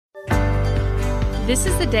This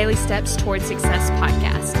is the Daily Steps Toward Success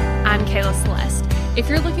podcast. I'm Kayla Celeste. If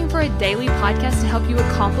you're looking for a daily podcast to help you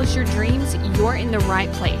accomplish your dreams, you're in the right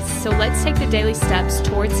place. So let's take the daily steps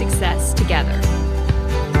toward success together.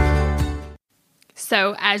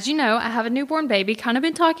 So as you know, I have a newborn baby. Kind of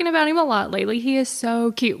been talking about him a lot lately. He is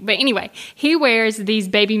so cute. But anyway, he wears these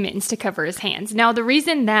baby mittens to cover his hands. Now, the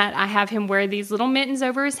reason that I have him wear these little mittens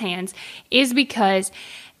over his hands is because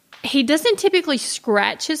he doesn't typically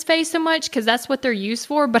scratch his face so much because that's what they're used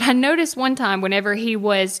for. But I noticed one time whenever he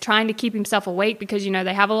was trying to keep himself awake because,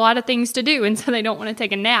 they have a lot of things to do and so they don't want to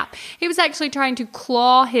take a nap. He was actually trying to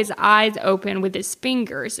claw his eyes open with his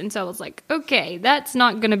fingers. And so I was like, okay, that's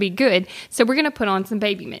not going to be good. So we're going to put on some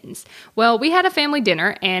baby mittens. Well, we had a family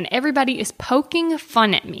dinner and everybody is poking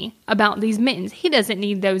fun at me about these mittens. He doesn't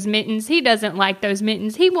need those mittens. He doesn't like those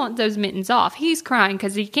mittens. He wants those mittens off. He's crying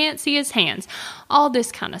because he can't see his hands. All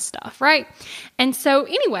this kind of stuff, right? And so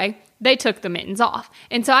anyway, they took the mittens off.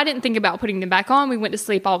 And so I didn't think about putting them back on. We went to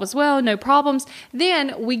sleep, all was well, no problems.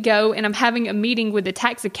 Then we go and I'm having a meeting with the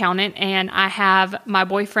tax accountant and I have my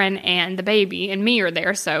boyfriend and the baby and me are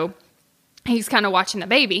there. So he's kind of watching the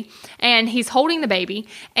baby and he's holding the baby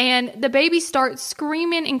and the baby starts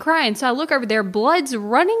screaming and crying. So I look over there, blood's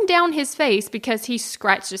running down his face because he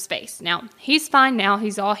scratched his face. Now he's fine now.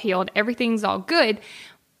 He's all healed. Everything's all good.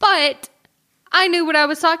 But I knew what I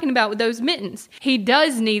was talking about with those mittens. He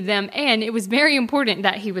does need them, and it was very important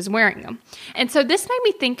that he was wearing them. And so this made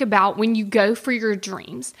me think about when you go for your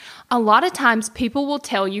dreams. A lot of times people will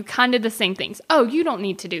tell you kind of the same things. Oh, you don't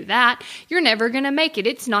need to do that. You're never going to make it.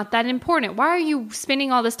 It's not that important. Why are you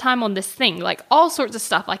spending all this time on this thing? Like all sorts of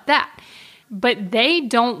stuff like that. But they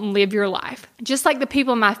don't live your life. Just like the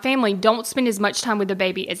people in my family don't spend as much time with the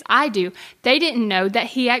baby as I do, they didn't know that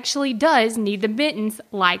he actually does need the mittens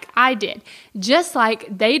like I did. Just like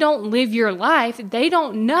they don't live your life, they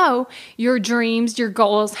don't know your dreams, your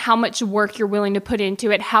goals, how much work you're willing to put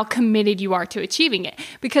into it, how committed you are to achieving it.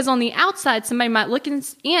 Because on the outside, somebody might look in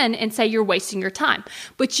and say you're wasting your time.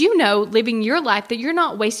 But living your life, that you're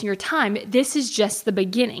not wasting your time. This is just the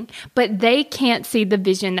beginning. But they can't see the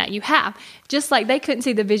vision that you have. Just like they couldn't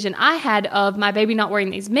see the vision I had of my baby not wearing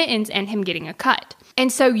these mittens and him getting a cut.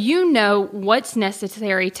 And so you know what's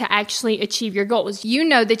necessary to actually achieve your goals. You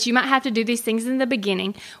know that you might have to do these things in the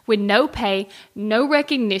beginning with no pay, no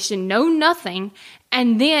recognition, no nothing,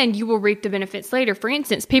 and then you will reap the benefits later. For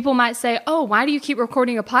instance, people might say, oh, why do you keep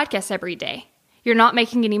recording a podcast every day? You're not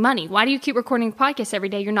making any money. Why do you keep recording a podcast every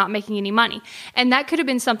day? You're not making any money. And that could have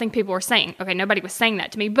been something people were saying. Okay, nobody was saying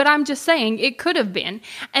that to me, but I'm just saying it could have been.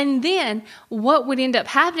 And then what would end up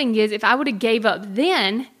happening is if I would have gave up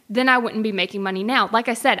then I wouldn't be making money now. Like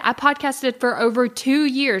I said, I podcasted for over 2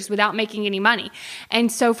 years without making any money.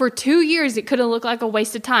 And so for 2 years, it could have looked like a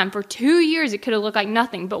waste of time. For 2 years, it could have looked like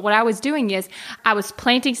nothing. But what I was doing is I was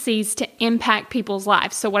planting seeds to impact people's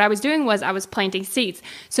lives. So what I was doing was I was planting seeds.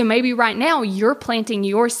 So maybe right now you're planting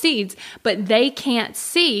your seeds, but they can't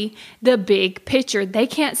see the big picture. They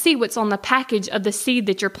can't see what's on the package of the seed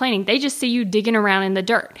that you're planting. They just see you digging around in the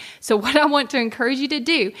dirt. So what I want to encourage you to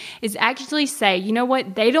do is actually say, you know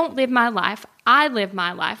what? They don't live my life. I live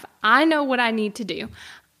my life. I know what I need to do.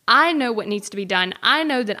 I know what needs to be done. I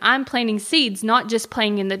know that I'm planting seeds, not just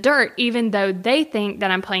playing in the dirt, even though they think that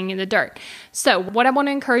I'm playing in the dirt. So what I want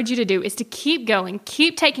to encourage you to do is to keep going,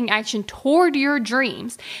 keep taking action toward your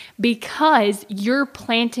dreams because you're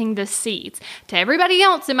planting the seeds. To everybody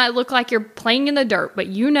else, it might look like you're playing in the dirt, but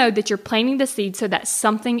you know that you're planting the seeds so that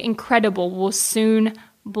something incredible will soon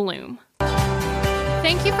bloom.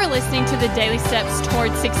 Thank you for listening to the Daily Steps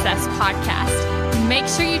Toward Success podcast. Make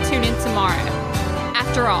sure you tune in tomorrow.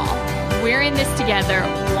 After all, we're in this together,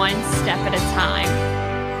 one step at a time.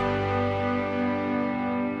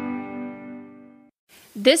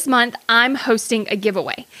 This month, I'm hosting a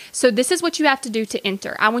giveaway. So this is what you have to do to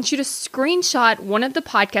enter. I want you to screenshot one of the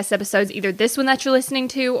podcast episodes, either this one that you're listening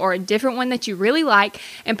to or a different one that you really like,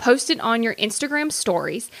 and post it on your Instagram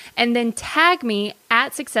stories, and then tag me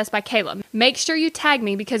at Success by Kayla. Make sure you tag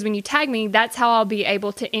me because when you tag me, that's how I'll be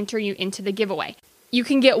able to enter you into the giveaway. You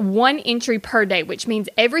can get one entry per day, which means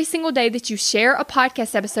every single day that you share a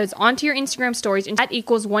podcast episode onto your Instagram stories, and that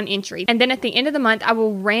equals one entry. And then at the end of the month, I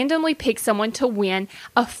will randomly pick someone to win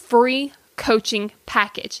a free coaching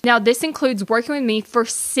package. Now, this includes working with me for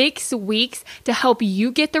 6 weeks to help you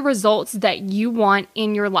get the results that you want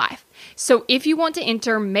in your life. So if you want to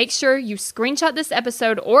enter, make sure you screenshot this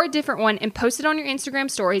episode or a different one and post it on your Instagram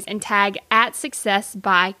stories and tag at Success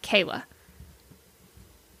by Kayla.